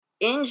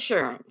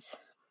Insurance.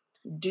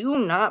 Do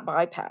not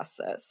bypass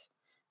this.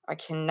 I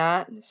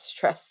cannot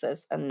stress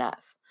this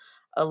enough.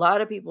 A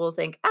lot of people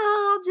think,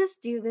 "Oh, I'll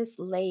just do this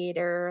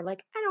later.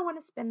 Like, I don't want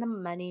to spend the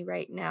money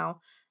right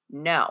now."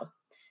 No.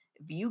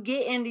 If you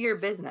get into your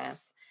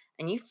business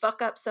and you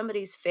fuck up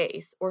somebody's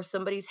face or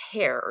somebody's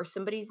hair or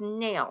somebody's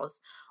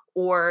nails,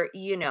 or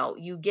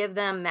you give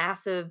them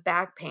massive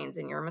back pains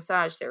and you're a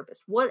massage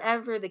therapist,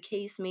 whatever the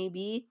case may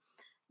be,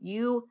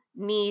 you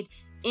need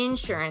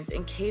insurance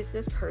in case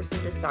this person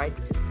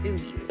decides to sue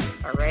you.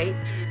 All right?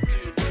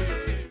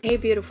 Hey,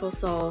 beautiful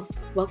soul.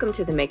 Welcome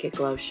to the Make It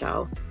Glow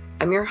Show.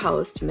 I'm your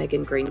host,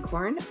 Megan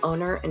Greencorn,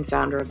 owner and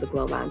founder of the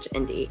Glow Lounge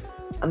Indie,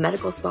 a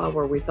medical spa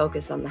where we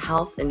focus on the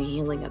health and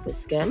healing of the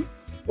skin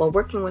while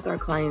working with our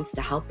clients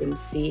to help them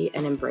see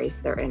and embrace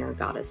their inner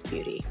goddess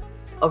beauty.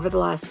 Over the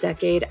last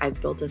decade, I've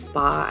built a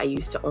spa I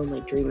used to only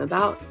dream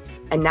about,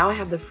 and now I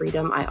have the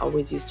freedom I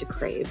always used to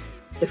crave,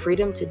 the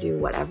freedom to do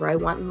whatever I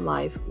want in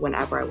life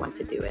whenever I want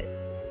to do it.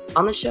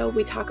 On the show,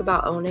 we talk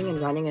about owning and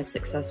running a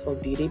successful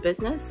beauty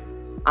business,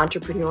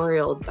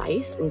 entrepreneurial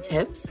advice and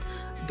tips,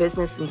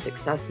 business and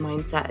success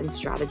mindset and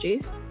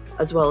strategies,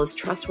 as well as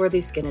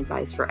trustworthy skin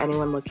advice for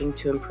anyone looking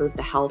to improve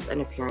the health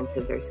and appearance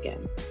of their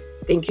skin.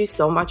 Thank you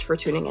so much for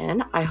tuning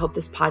in. I hope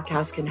this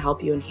podcast can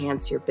help you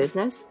enhance your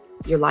business,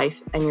 your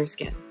life, and your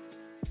skin.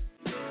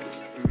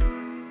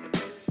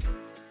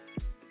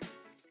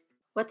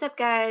 What's up,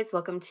 guys?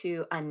 Welcome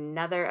to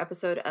another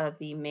episode of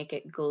the Make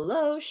It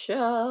Glow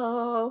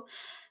Show.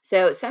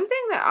 So something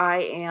that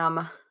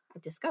I've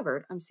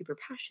discovered I'm super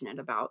passionate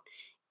about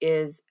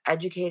is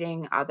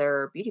educating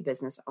other beauty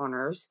business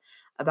owners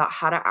about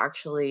how to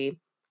actually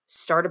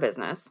start a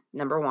business,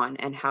 number one,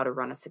 and how to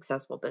run a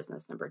successful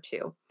business, number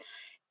two.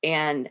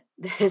 And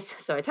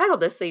so I titled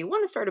this, So You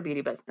Want to Start a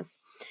Beauty Business.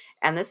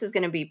 And this is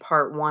going to be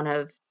part one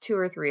of 2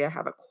 or 3. I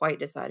haven't quite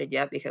decided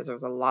yet because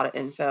there's a lot of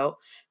info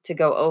to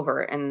go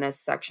over in this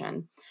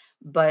section.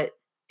 But,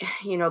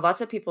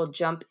 lots of people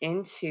jump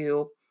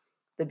into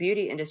the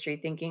beauty industry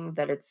thinking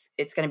that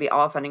it's going to be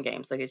all fun and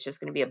games. Like it's just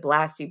going to be a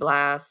blasty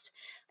blast.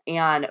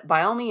 And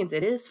by all means,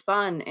 it is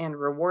fun and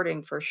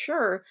rewarding for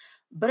sure,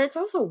 but it's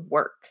also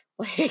work.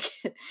 Like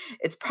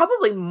it's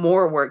probably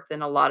more work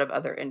than a lot of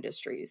other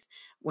industries.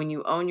 When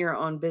you own your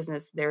own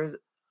business, there's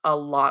a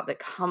lot that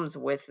comes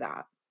with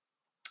that.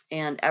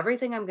 And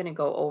everything I'm going to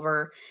go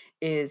over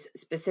is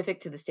specific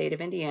to the state of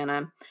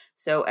Indiana.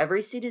 So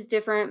every state is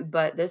different,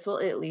 but this will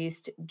at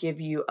least give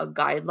you a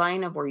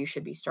guideline of where you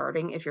should be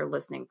starting if you're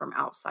listening from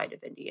outside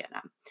of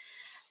Indiana.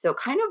 So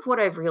kind of what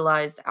I've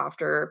realized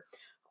after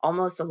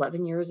almost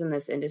 11 years in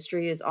this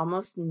industry is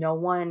almost no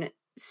one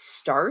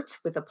starts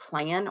with a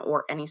plan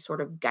or any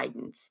sort of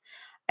guidance.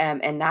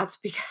 And that's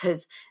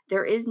because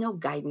there is no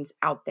guidance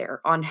out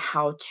there on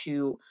how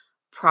to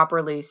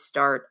properly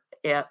start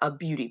a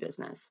beauty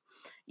business.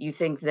 You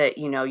think that,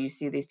 you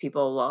see these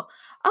people, well,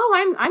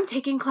 oh, I'm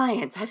taking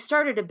clients. I've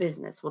started a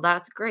business. Well,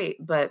 that's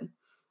great. But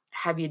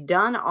have you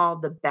done all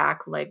the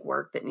back leg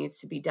work that needs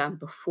to be done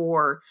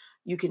before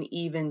you can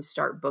even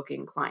start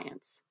booking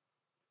clients?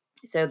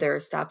 So there are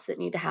steps that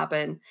need to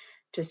happen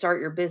to start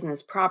your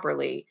business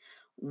properly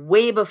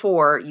way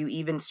before you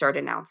even start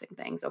announcing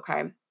things,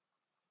 okay?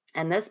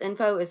 And this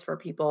info is for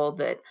people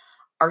that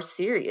are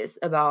serious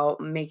about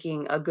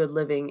making a good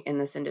living in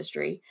this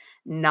industry,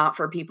 not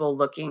for people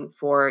looking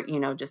for,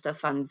 just a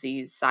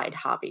funsies side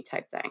hobby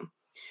type thing.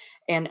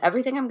 And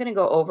everything I'm going to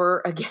go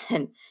over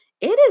again,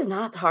 it is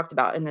not talked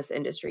about in this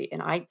industry.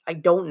 And I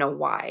don't know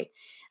why.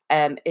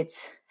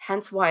 It's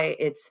hence why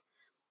it's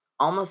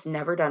almost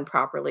never done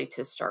properly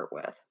to start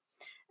with.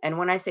 And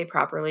when I say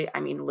properly, I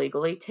mean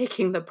legally,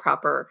 taking the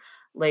proper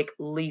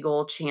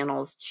legal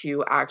channels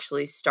to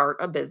actually start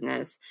a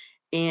business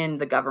in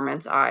the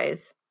government's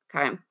eyes.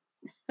 Okay.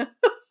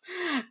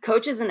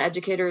 Coaches and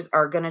educators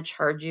are going to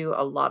charge you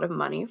a lot of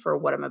money for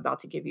what I'm about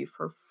to give you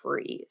for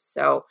free.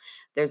 So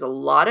there's a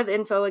lot of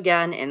info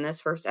again in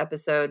this first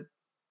episode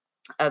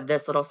of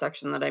this little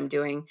section that I'm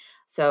doing.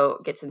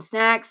 So get some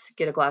snacks,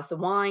 get a glass of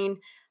wine,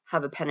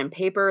 have a pen and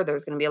paper.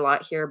 There's going to be a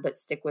lot here, but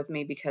stick with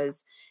me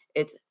because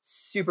it's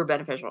super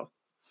beneficial.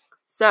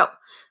 So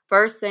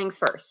first things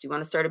first, you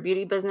want to start a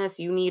beauty business,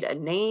 you need a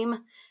name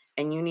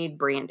and you need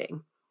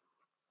branding.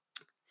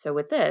 So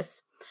with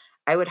this,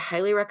 I would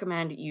highly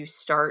recommend you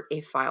start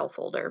a file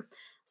folder.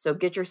 So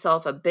get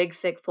yourself a big,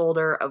 thick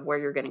folder of where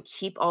you're going to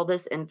keep all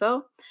this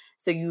info.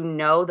 So you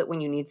know that when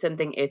you need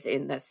something, it's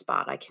in this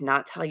spot. I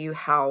cannot tell you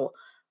how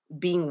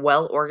being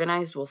well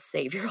organized will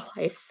save your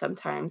life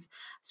sometimes,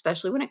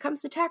 especially when it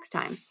comes to tax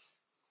time.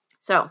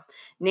 So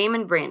name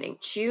and branding.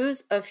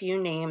 Choose a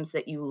few names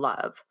that you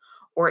love,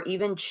 or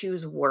even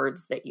choose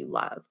words that you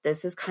love.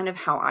 This is kind of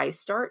how I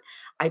start.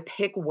 I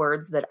pick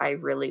words that I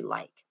really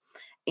like.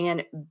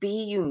 And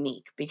be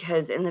unique,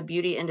 because in the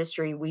beauty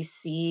industry, we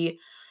see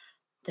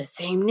the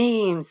same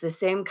names, the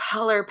same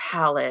color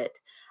palette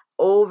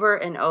over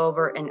and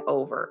over and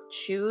over.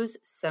 Choose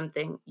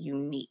something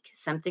unique,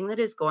 something that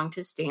is going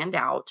to stand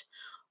out,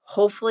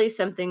 Hopefully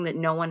something that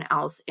no one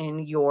else in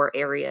your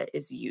area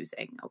is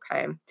using,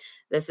 okay?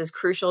 This is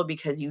crucial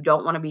because you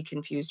don't want to be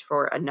confused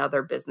for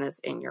another business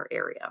in your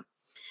area.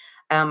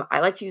 I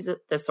like to use a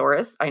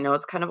thesaurus. I know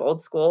it's kind of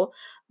old school,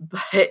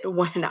 but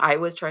when I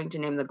was trying to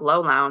name the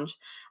Glow Lounge,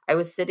 I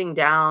was sitting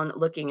down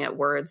looking at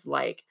words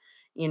like,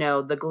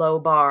 the Glow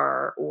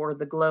Bar or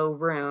the Glow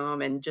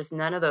Room, and just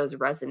none of those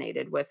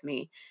resonated with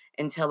me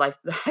until I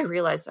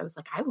realized I was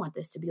like, I want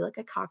this to be like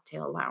a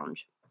cocktail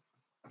lounge.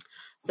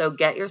 So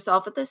get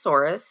yourself a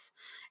thesaurus,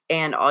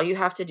 and all you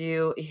have to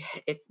do,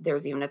 if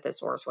there's even a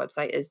thesaurus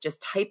website, is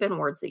just type in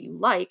words that you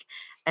like,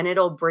 and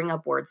it'll bring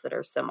up words that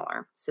are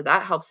similar. So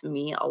that helps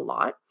me a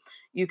lot.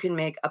 You can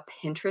make a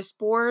Pinterest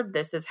board.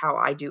 This is how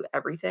I do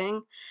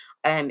everything.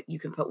 You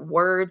can put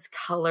words,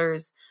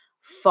 colors,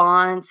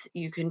 fonts.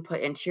 You can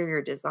put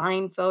interior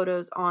design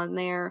photos on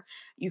there.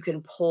 You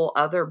can pull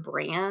other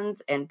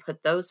brands and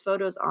put those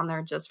photos on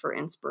there just for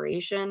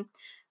inspiration.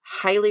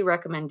 Highly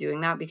recommend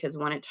doing that because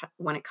when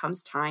it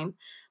comes time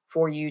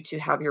for you to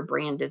have your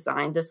brand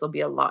designed, this will be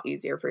a lot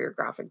easier for your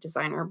graphic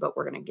designer, but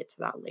we're going to get to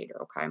that later,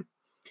 okay?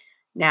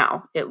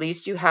 Now, at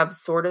least you have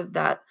sort of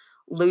that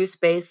loose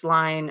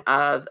baseline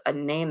of a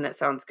name that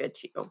sounds good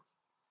to you.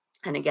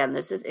 And again,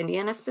 this is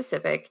Indiana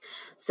specific.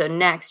 So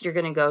next, you're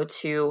going to go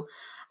to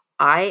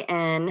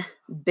inbiz.in.gov.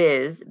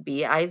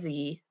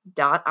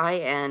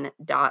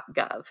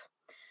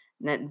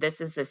 Then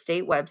this is the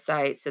state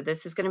website. So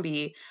this is going to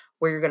be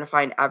where you're going to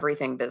find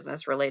everything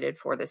business related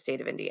for the state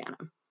of Indiana.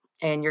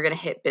 And you're going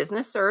to hit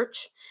business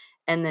search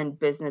and then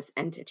business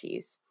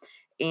entities.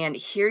 And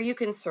here you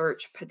can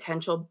search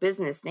potential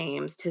business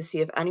names to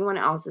see if anyone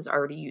else is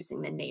already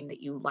using the name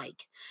that you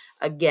like.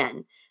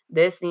 Again,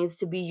 this needs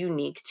to be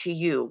unique to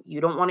you. You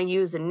don't want to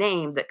use a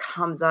name that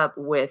comes up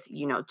with,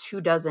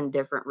 24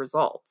 different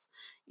results.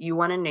 You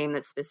want a name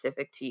that's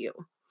specific to you.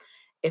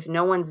 If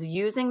no one's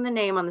using the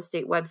name on the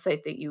state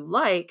website that you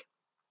like,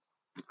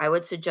 I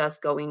would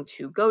suggest going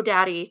to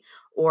GoDaddy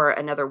or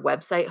another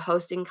website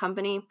hosting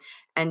company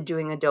and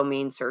doing a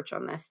domain search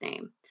on this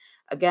name.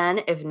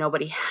 Again, if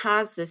nobody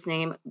has this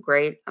name,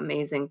 great,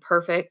 amazing,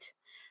 perfect.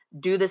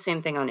 Do the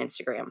same thing on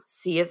Instagram.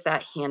 See if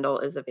that handle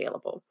is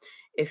available.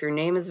 If your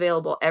name is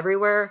available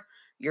everywhere,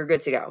 you're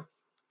good to go.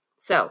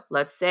 So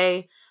let's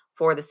say,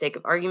 for the sake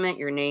of argument,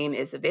 your name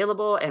is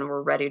available and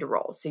we're ready to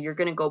roll. So you're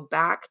going to go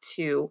back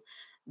to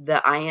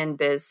the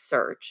INBiz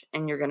search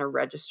and you're going to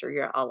register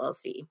your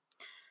LLC.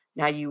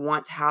 Now you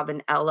want to have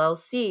an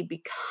LLC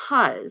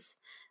because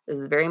this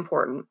is very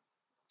important.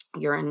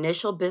 Your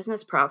initial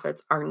business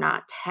profits are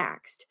not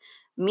taxed,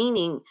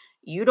 meaning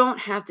you don't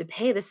have to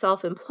pay the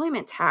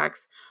self-employment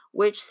tax,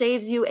 which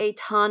saves you a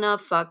ton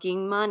of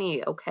fucking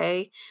money,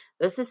 okay?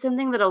 This is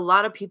something that a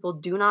lot of people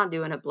do not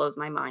do, and it blows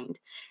my mind.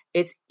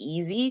 It's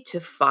easy to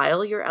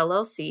file your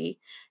LLC.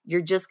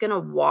 You're just going to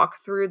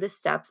walk through the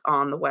steps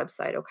on the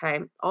website,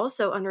 okay?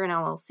 Also, under an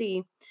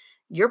LLC,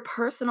 your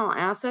personal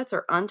assets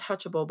are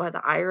untouchable by the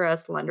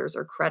IRS, lenders,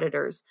 or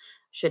creditors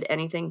should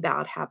anything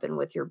bad happen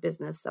with your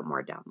business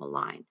somewhere down the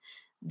line.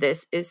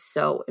 This is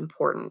so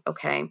important,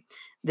 okay?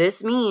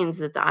 This means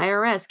that the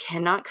IRS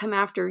cannot come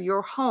after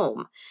your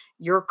home,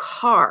 your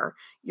car,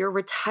 your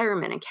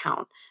retirement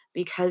account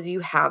because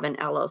you have an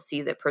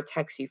LLC that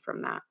protects you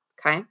from that,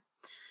 okay?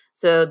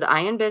 So the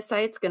INBiz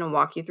site is going to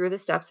walk you through the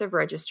steps of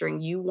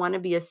registering. You want to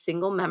be a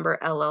single member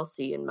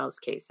LLC in most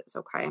cases,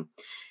 okay?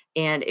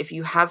 And if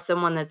you have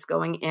someone that's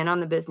going in on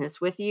the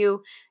business with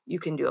you, you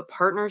can do a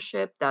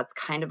partnership. That's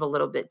kind of a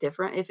little bit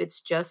different. If it's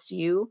just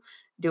you,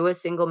 do a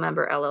single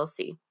member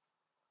LLC.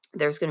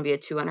 There's going to be a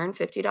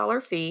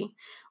 $250 fee,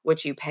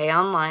 which you pay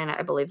online.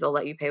 I believe they'll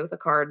let you pay with a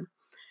card.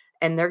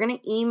 And they're going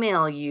to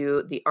email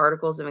you the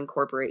articles of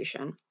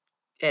incorporation.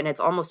 And it's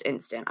almost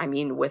instant. I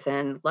mean,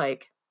 within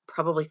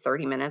probably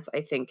 30 minutes,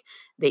 I think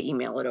they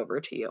email it over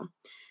to you.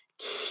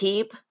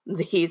 Keep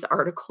these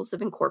articles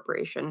of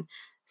incorporation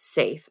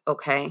safe,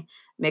 okay?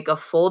 Make a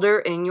folder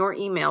in your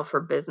email for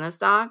business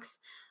docs,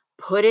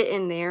 put it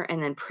in there,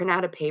 and then print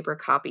out a paper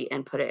copy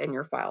and put it in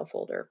your file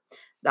folder.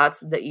 That's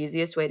the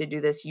easiest way to do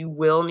this. You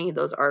will need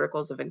those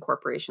articles of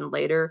incorporation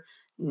later.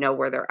 Know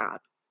where they're at.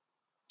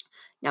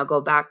 Now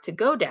go back to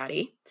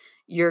GoDaddy.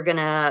 You're going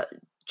to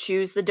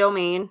choose the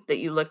domain that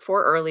you looked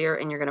for earlier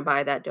and you're going to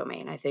buy that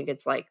domain. I think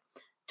it's like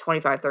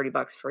 25, 30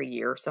 bucks for a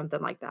year,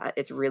 something like that.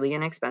 It's really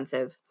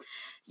inexpensive.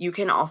 You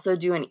can also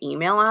do an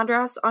email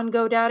address on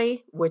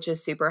GoDaddy, which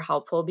is super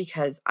helpful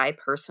because I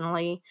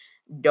personally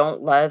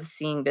don't love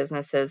seeing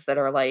businesses that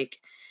are like,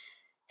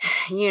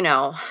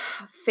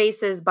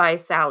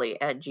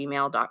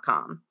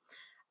 facesbysally@gmail.com.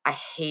 I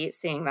hate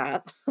seeing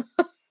that.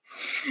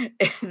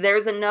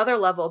 There's another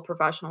level of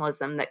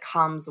professionalism that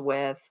comes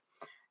with,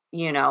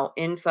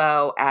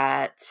 info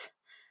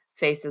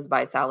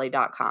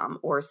 @facesbysally.com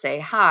or say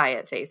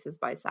hi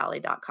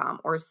 @facesbysally.com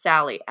or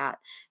Sally at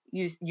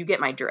you get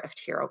my drift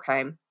here,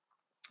 okay?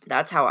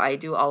 That's how I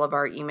do all of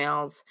our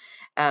emails.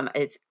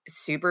 It's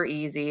super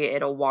easy.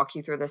 It'll walk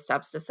you through the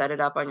steps to set it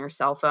up on your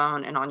cell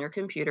phone and on your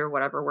computer,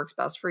 whatever works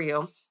best for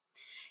you.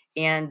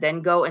 And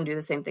then go and do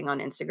the same thing on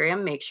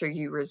Instagram. Make sure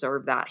you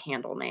reserve that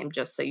handle name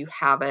just so you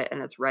have it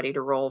and it's ready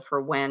to roll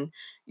for when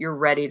you're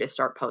ready to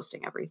start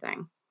posting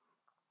everything.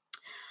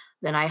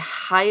 Then I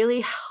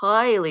highly,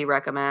 highly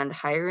recommend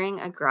hiring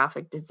a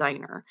graphic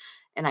designer,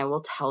 and I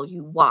will tell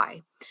you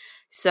why.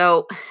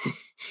 So,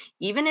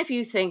 even if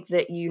you think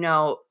that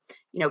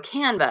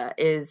Canva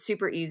is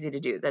super easy to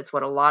do. That's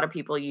what a lot of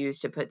people use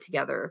to put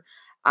together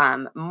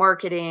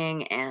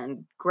marketing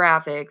and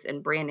graphics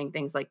and branding,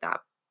 things like that.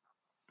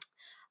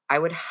 I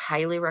would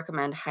highly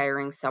recommend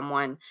hiring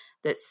someone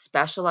that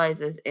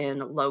specializes in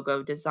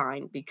logo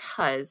design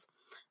because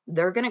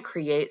they're going to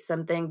create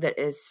something that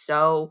is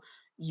so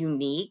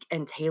unique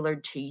and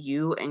tailored to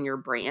you and your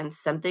brand,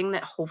 something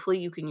that hopefully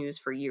you can use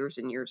for years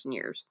and years and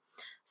years.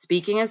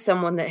 Speaking as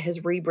someone that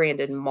has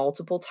rebranded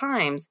multiple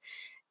times,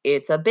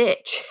 it's a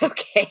bitch,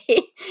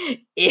 okay?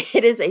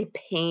 It is a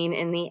pain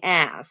in the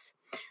ass.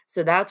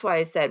 So that's why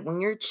I said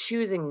when you're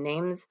choosing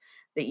names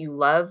that you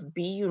love,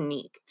 be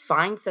unique.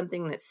 Find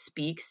something that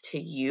speaks to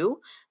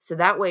you so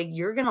that way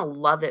you're going to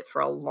love it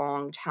for a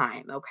long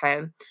time,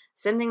 okay?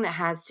 Something that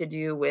has to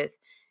do with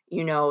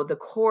the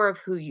core of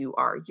who you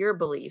are, your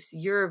beliefs,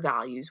 your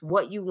values,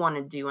 what you want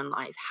to do in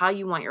life, how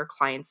you want your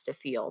clients to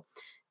feel,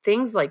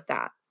 things like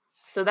that.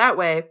 So that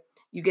way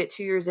you get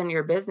 2 years into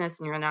your business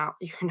and you're not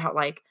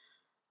like,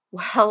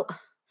 well,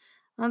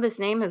 this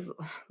name is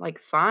like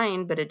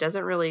fine, but it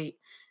doesn't really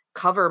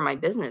cover my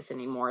business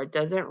anymore. It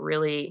doesn't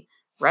really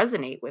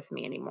resonate with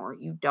me anymore.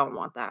 You don't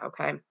want that,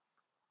 okay?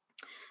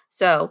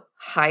 So,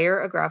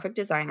 hire a graphic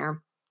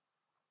designer.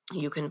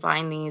 You can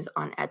find these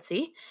on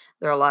Etsy.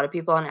 There are a lot of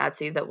people on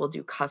Etsy that will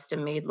do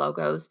custom made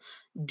logos.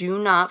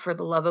 Do not, for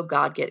the love of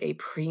God, get a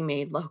pre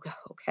made logo,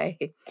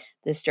 okay?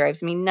 This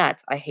drives me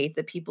nuts. I hate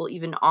that people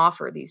even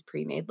offer these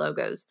pre made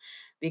logos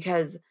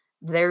because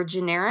they're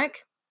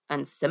generic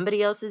and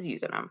somebody else is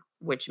using them,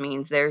 which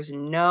means there's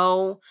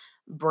no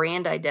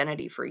brand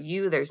identity for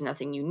you. There's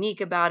nothing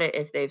unique about it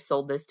if they've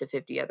sold this to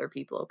 50 other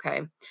people,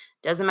 okay?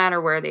 Doesn't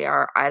matter where they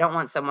are. I don't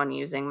want someone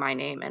using my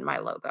name and my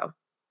logo.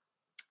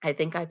 I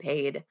think I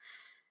paid,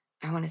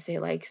 I want to say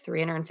like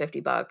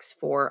 350 bucks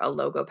for a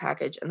logo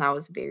package, and that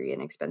was very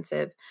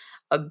inexpensive.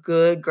 A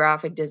good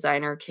graphic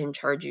designer can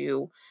charge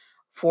you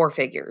four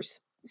figures.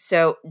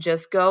 So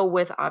just go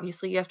with,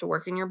 obviously, you have to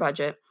work in your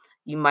budget.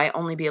 You might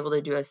only be able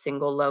to do a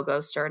single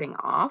logo starting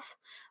off,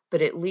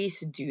 but at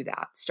least do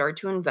that. Start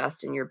to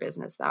invest in your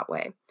business that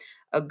way.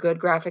 A good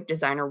graphic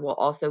designer will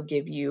also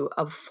give you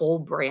a full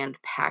brand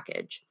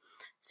package.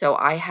 So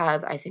I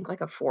have, I think,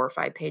 like a 4 or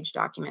 5 page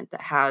document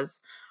that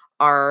has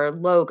our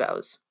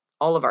logos,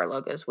 all of our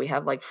logos. We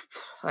have like,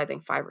 I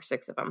think 5 or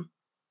 6 of them.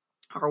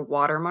 Our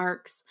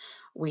watermarks.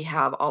 We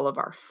have all of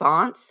our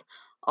fonts,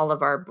 all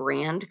of our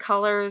brand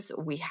colors.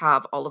 We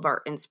have all of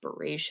our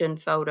inspiration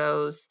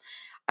photos.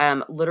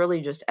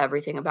 Literally just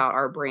everything about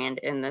our brand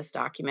in this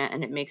document.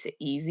 And it makes it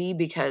easy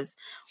because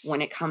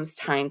when it comes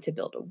time to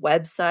build a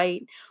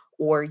website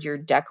or you're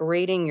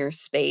decorating your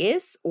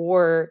space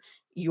or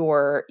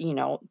you're,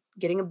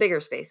 getting a bigger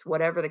space,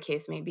 whatever the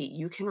case may be,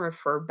 you can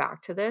refer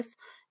back to this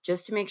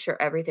just to make sure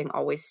everything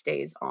always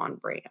stays on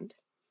brand.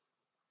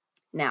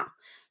 Now,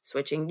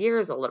 switching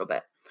gears a little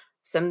bit,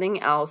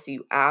 something else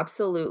you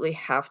absolutely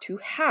have to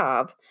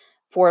have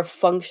for a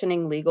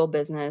functioning legal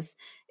business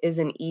is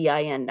an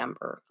EIN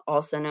number,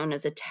 also known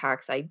as a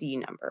tax ID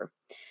number.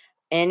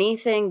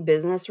 Anything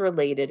business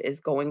related is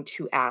going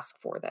to ask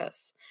for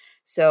this.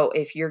 So,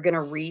 if you're going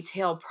to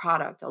retail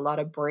product, a lot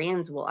of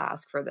brands will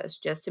ask for this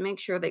just to make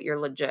sure that you're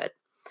legit.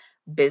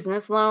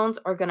 Business loans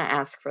are going to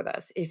ask for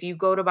this. If you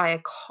go to buy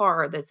a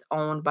car that's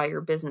owned by your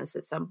business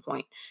at some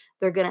point,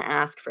 they're going to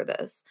ask for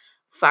this.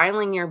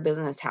 Filing your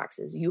business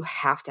taxes, you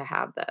have to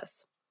have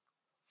this.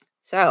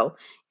 So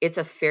it's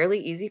a fairly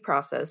easy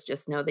process.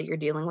 Just know that you're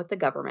dealing with the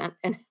government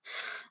and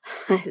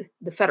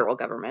the federal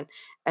government,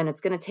 and it's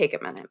going to take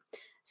a minute.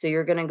 So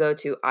you're going to go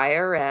to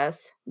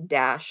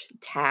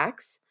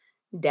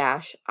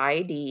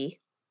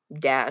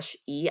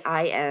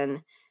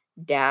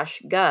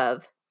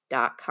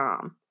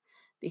irs-tax-id-ein-gov.com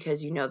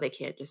because they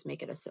can't just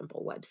make it a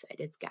simple website.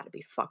 It's got to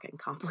be fucking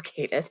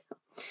complicated.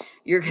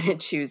 You're going to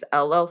choose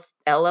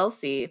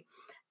LLC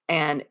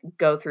and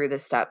go through the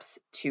steps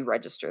to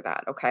register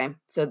that, okay?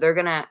 So they're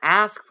going to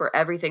ask for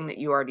everything that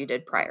you already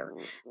did prior.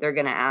 They're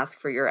going to ask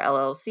for your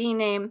LLC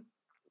name,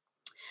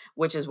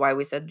 which is why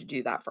we said to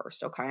do that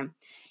first, okay?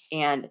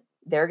 And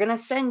they're going to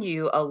send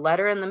you a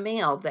letter in the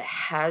mail that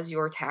has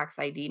your tax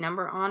ID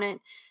number on it.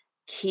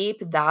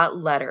 Keep that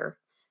letter.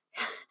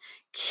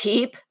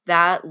 Keep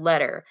that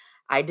letter.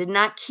 I did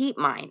not keep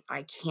mine.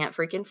 I can't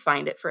freaking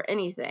find it for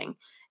anything.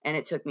 And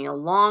it took me a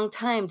long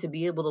time to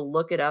be able to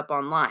look it up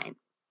online.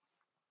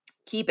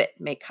 Keep it.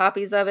 Make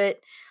copies of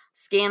it.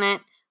 Scan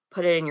it.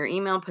 Put it in your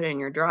email. Put it in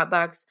your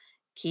Dropbox.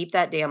 Keep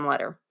that damn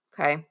letter.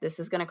 Okay. This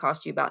is going to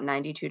cost you about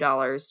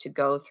 $92 to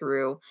go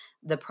through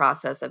the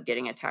process of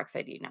getting a tax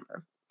ID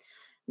number.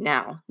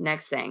 Now,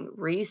 next thing,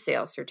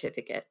 resale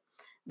certificate.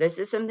 This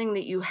is something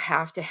that you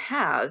have to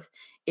have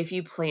if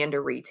you plan to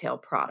retail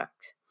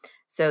product.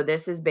 So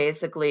this is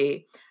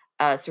basically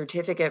a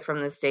certificate from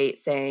the state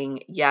saying,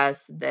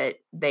 yes, that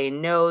they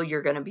know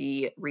you're going to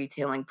be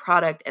retailing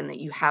product and that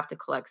you have to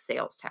collect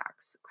sales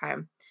tax.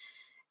 Okay.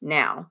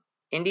 Now,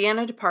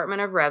 Indiana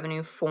Department of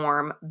Revenue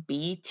Form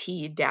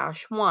BT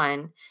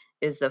 1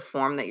 is the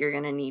form that you're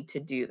going to need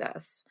to do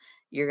this.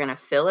 You're going to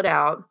fill it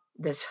out.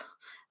 This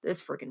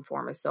freaking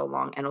form is so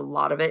long, and a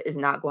lot of it is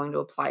not going to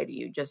apply to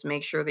you. Just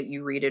make sure that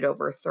you read it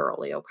over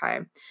thoroughly, okay?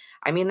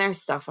 I mean,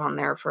 there's stuff on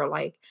there for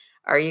like,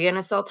 are you going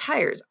to sell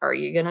tires? Are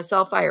you going to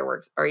sell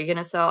fireworks? Are you going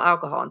to sell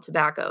alcohol and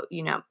tobacco?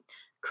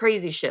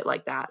 Crazy shit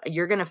like that.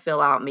 You're going to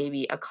fill out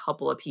maybe a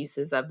couple of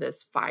pieces of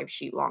this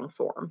 5-sheet long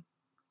form.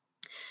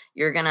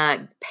 You're going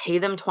to pay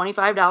them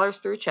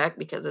 $25 through check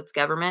because it's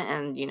government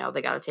and,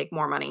 they got to take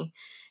more money.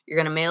 You're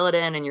going to mail it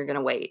in and you're going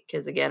to wait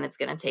because, again, it's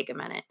going to take a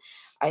minute.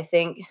 I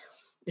think,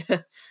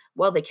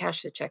 well, they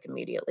cash the check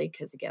immediately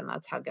because, again,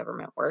 that's how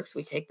government works.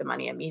 We take the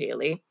money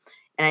immediately.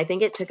 And I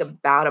think it took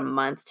about a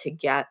month to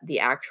get the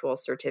actual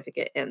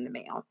certificate in the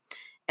mail.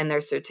 And their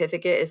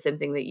certificate is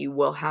something that you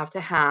will have to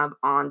have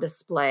on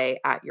display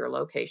at your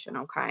location,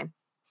 okay?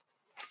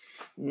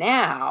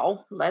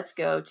 Now, let's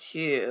go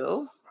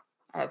to,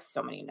 I have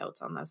so many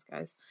notes on this,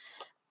 guys.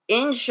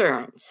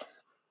 Insurance.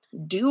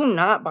 Do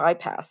not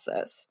bypass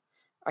this.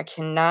 I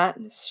cannot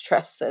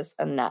stress this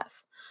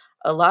enough.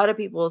 A lot of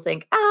people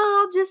think,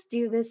 I'll just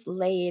do this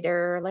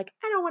later. Like,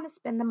 I don't want to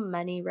spend the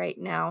money right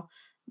now.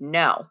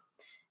 No.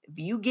 If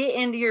you get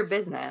into your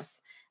business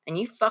and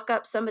you fuck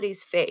up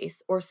somebody's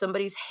face or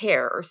somebody's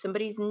hair or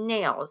somebody's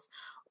nails,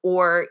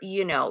 or,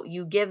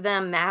 you give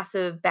them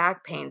massive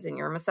back pains and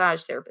you're a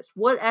massage therapist,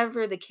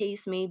 whatever the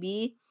case may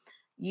be,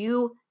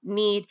 you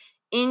need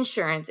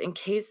insurance in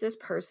case this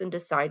person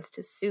decides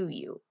to sue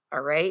you. All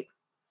right.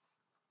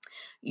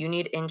 You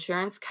need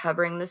insurance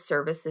covering the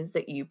services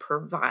that you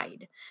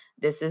provide.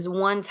 This is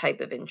one type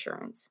of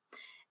insurance.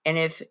 And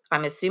if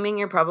I'm assuming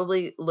you're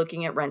probably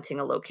looking at renting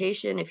a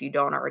location, if you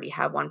don't already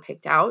have one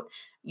picked out,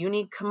 you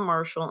need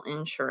commercial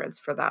insurance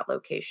for that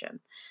location.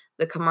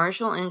 The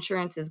commercial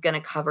insurance is going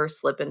to cover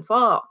slip and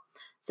fall.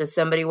 So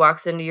somebody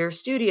walks into your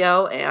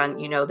studio and,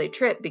 they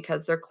trip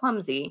because they're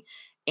clumsy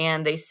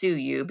and they sue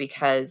you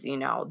because,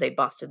 they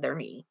busted their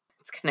knee.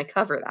 It's going to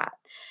cover that.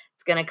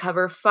 It's going to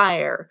cover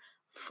fire,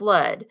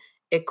 flood,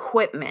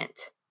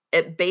 equipment,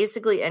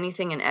 basically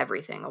anything and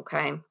everything,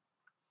 okay?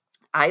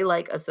 I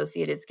like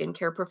Associated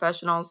Skincare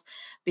Professionals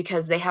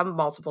because they have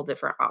multiple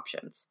different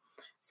options.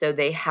 So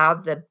they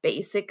have the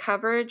basic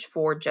coverage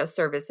for just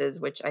services,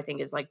 which I think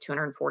is like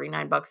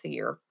 $249 a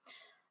year.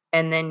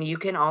 And then you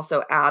can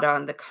also add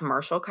on the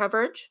commercial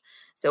coverage.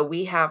 So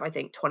we have, I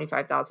think,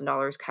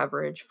 $25,000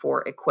 coverage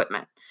for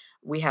equipment.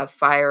 We have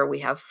fire,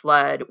 we have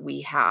flood,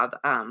 we have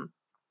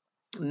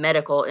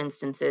medical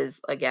instances.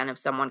 Again, if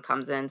someone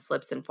comes in,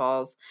 slips and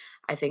falls,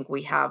 I think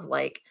we have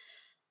like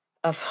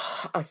a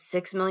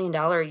 $6 million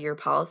a year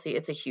policy.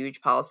 It's a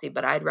huge policy,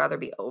 but I'd rather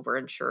be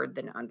overinsured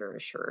than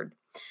underinsured.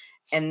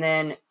 And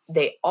then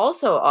they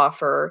also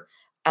offer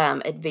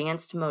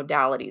advanced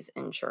modalities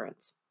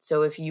insurance.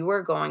 So if you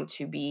are going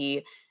to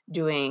be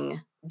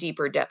doing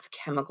deeper depth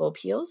chemical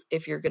peels,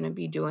 if you're going to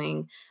be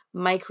doing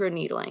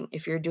microneedling,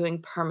 if you're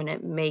doing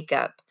permanent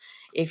makeup,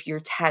 if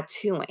you're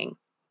tattooing,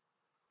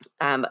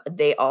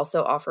 they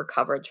also offer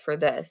coverage for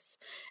this.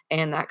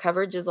 And that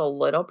coverage is a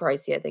little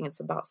pricey. I think it's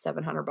about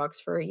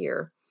 $700 for a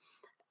year.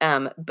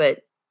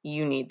 But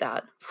you need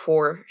that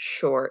for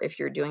sure. If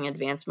you're doing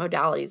advanced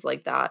modalities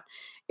like that,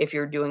 if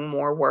you're doing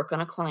more work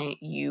on a client,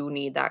 you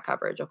need that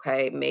coverage.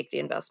 Okay. Make the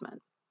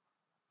investment.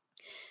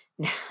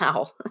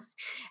 Now,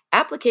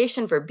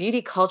 application for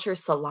beauty culture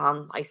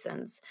salon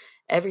license.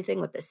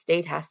 Everything with the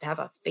state has to have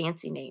a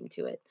fancy name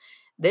to it.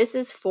 This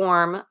is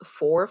form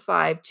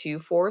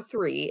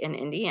 45243 in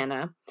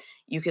Indiana.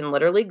 You can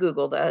literally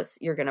Google this.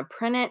 You're going to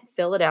print it,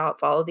 fill it out,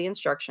 follow the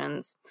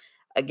instructions.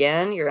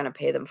 Again, you're going to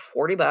pay them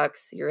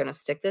 $40. You're going to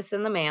stick this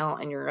in the mail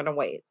and you're going to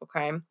wait.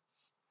 Okay.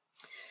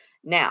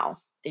 Now,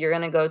 you're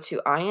going to go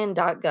to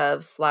in.gov/PLA,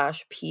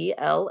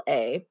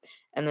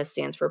 and this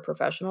stands for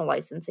Professional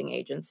Licensing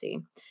Agency.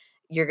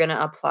 You're going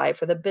to apply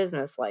for the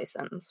business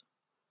license.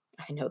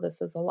 I know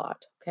this is a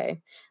lot,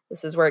 okay?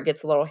 This is where it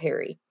gets a little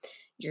hairy.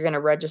 You're going to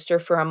register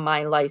for a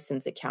My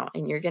License account,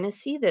 and you're going to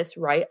see this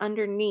right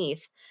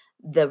underneath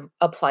the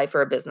Apply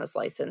for a Business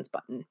License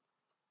button.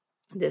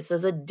 This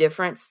is a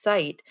different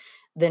site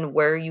than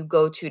where you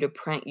go to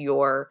print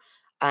your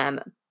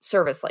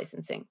service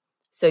licensing.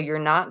 So you're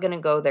not going to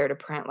go there to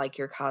print like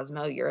your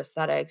Cosmo, your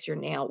aesthetics, your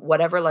nail,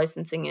 whatever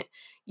licensing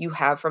you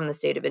have from the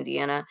state of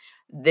Indiana.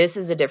 This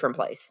is a different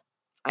place.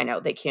 I know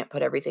they can't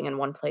put everything in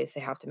one place.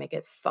 They have to make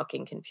it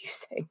fucking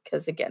confusing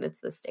because, again, it's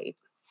the state.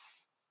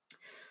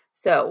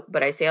 So,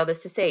 but I say all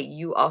this to say,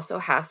 you also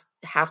have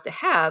to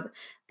have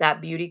that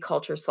beauty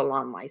culture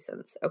salon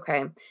license,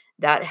 okay?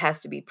 That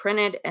has to be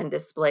printed and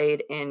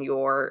displayed in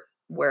your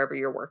wherever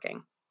you're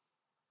working.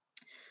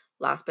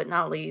 Last but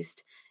not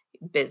least,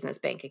 business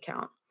bank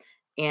account.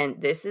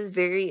 And this is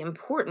very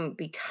important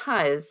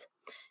because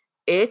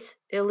it's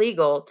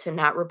illegal to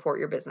not report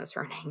your business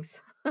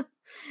earnings.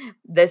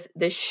 This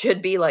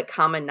should be like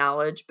common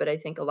knowledge, but I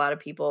think a lot of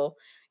people,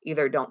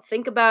 either don't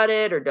think about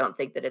it or don't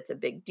think that it's a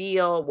big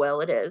deal.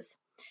 Well, it is.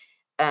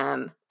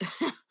 Um,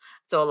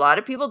 so a lot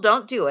of people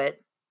don't do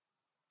it.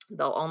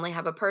 They'll only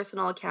have a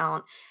personal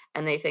account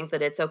and they think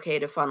that it's okay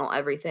to funnel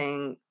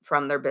everything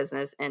from their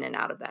business in and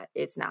out of that.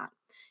 It's not.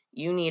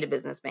 You need a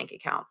business bank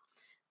account.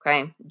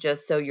 Okay.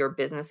 Just so your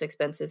business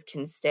expenses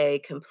can stay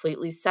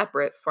completely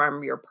separate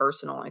from your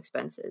personal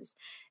expenses.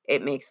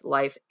 It makes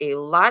life a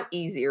lot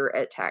easier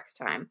at tax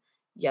time.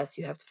 Yes,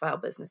 you have to file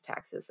business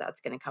taxes.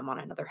 That's going to come on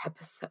another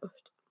episode.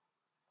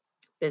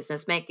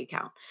 Business bank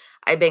account.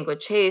 I bank with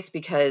Chase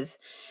because,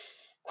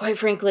 quite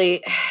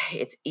frankly,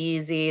 it's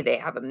easy. They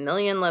have a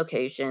million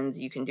locations.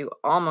 You can do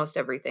almost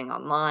everything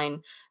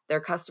online. Their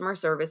customer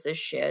service is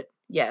shit.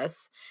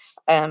 Yes.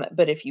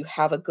 But if you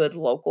have a good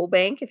local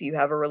bank, if you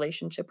have a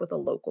relationship with a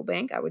local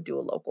bank, I would do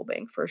a local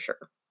bank for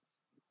sure.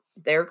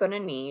 They're going to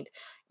need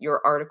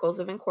your articles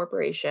of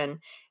incorporation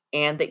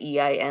and the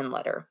EIN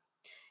letter.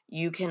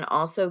 You can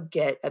also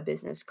get a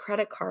business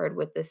credit card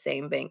with the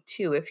same bank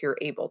too, if you're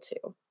able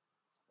to.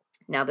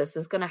 Now, this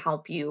is going to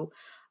help you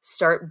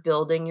start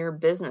building your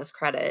business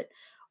credit,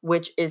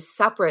 which is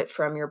separate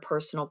from your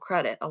personal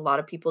credit. A lot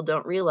of people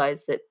don't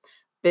realize that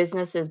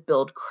businesses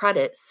build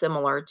credit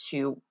similar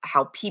to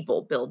how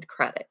people build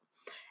credit.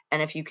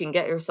 And if you can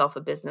get yourself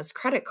a business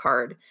credit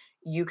card,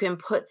 you can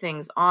put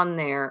things on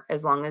there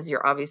as long as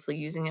you're obviously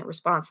using it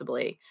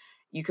responsibly.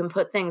 You can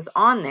put things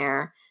on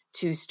there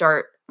to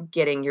start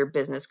getting your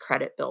business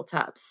credit built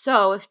up.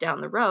 So if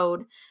down the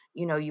road,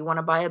 you want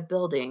to buy a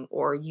building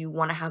or you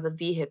want to have a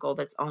vehicle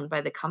that's owned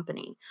by the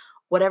company,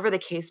 whatever the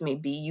case may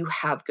be, you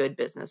have good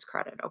business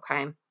credit,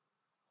 okay?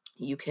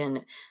 You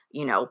can,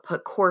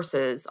 put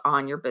courses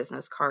on your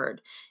business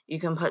card. You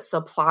can put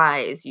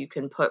supplies, you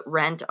can put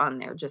rent on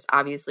there. Just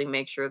obviously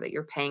make sure that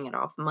you're paying it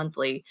off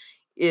monthly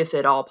if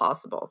at all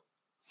possible.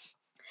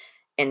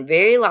 And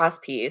very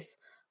last piece,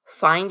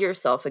 find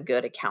yourself a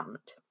good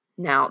accountant.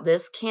 Now,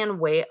 this can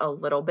wait a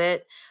little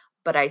bit,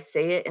 but I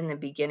say it in the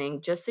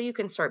beginning just so you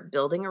can start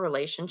building a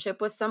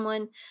relationship with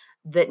someone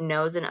that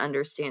knows and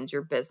understands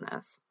your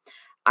business.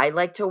 I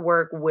like to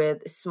work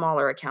with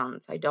smaller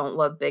accountants. I don't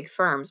love big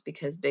firms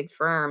because big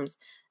firms,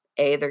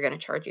 A, they're going to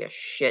charge you a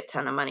shit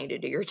ton of money to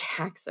do your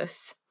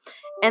taxes.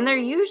 And they're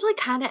usually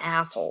kind of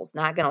assholes,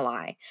 not going to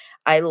lie.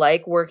 I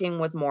like working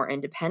with more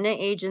independent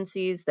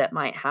agencies that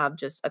might have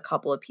just a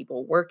couple of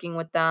people working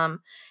with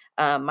them.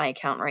 My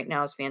accountant right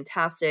now is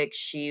fantastic.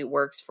 She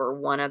works for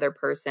one other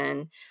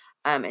person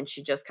and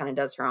she just kind of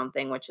does her own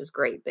thing, which is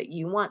great. But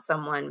you want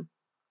someone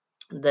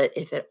that,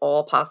 if at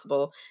all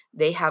possible,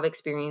 they have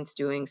experience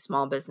doing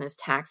small business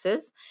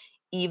taxes.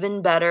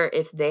 Even better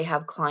if they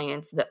have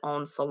clients that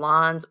own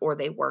salons or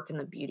they work in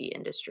the beauty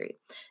industry,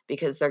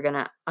 because they're going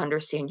to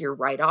understand your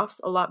write-offs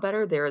a lot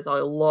better. There is a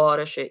lot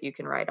of shit you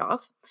can write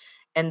off,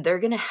 and they're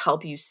going to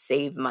help you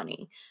save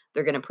money.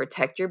 They're going to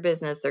protect your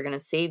business. They're going to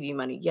save you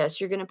money. Yes,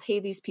 you're going to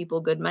pay these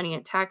people good money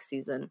at tax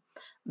season,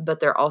 but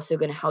they're also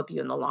going to help you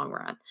in the long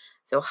run.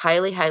 So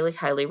highly, highly,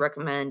 highly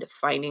recommend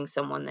finding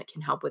someone that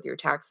can help with your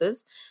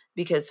taxes,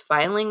 because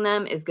filing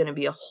them is going to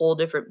be a whole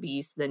different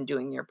beast than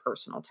doing your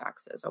personal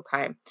taxes,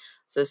 okay?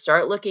 So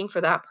start looking for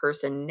that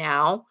person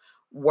now.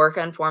 Work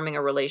on forming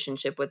a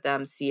relationship with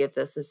them. See if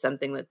this is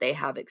something that they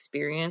have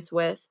experience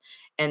with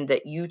and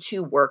that you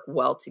two work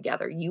well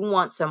together. You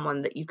want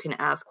someone that you can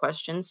ask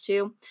questions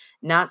to,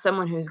 not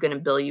someone who's going to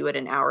bill you at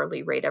an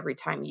hourly rate every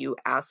time you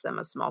ask them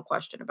a small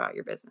question about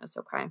your business,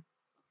 okay?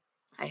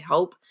 I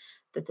hope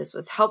that this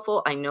was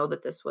helpful. I know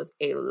that this was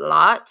a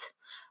lot,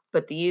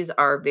 but these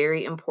are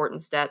very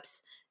important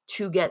steps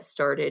to get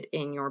started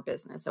in your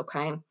business,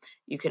 okay?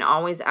 You can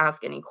always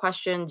ask any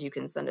questions. You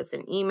can send us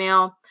an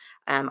email.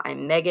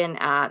 I'm Megan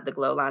at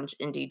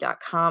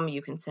theglowloungeindy.com.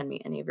 You can send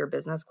me any of your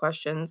business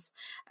questions.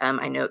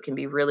 I know it can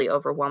be really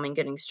overwhelming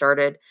getting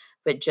started,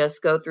 but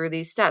just go through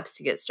these steps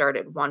to get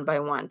started one by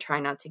one. Try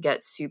not to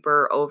get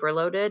super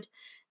overloaded.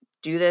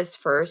 Do this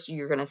first.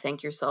 You're going to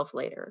thank yourself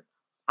later.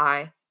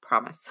 I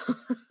promise.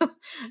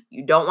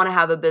 You don't want to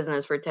have a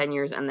business for 10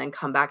 years and then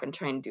come back and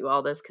try and do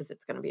all this, because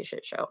it's going to be a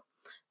shit show.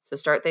 So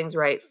start things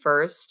right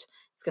first.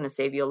 It's going to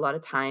save you a lot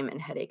of time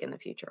and headache in the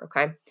future,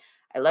 okay?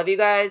 I love you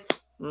guys.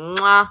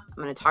 Mwah. I'm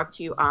going to talk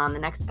to you on the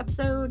next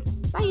episode.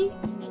 Bye.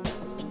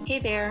 Hey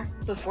there.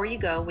 Before you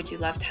go, would you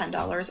love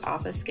 $10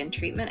 off a skin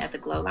treatment at the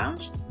Glow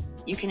Lounge?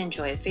 You can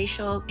enjoy a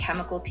facial,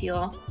 chemical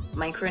peel,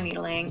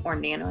 microneedling, or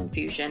nano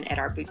infusion at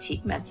our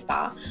boutique med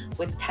spa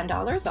with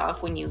 $10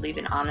 off when you leave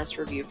an honest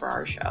review for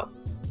our show.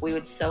 We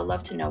would so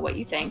love to know what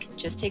you think.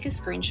 Just take a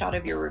screenshot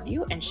of your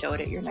review and show it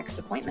at your next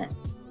appointment.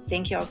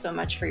 Thank you all so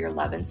much for your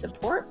love and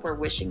support. We're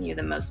wishing you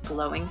the most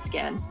glowing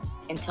skin.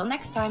 Until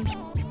next time.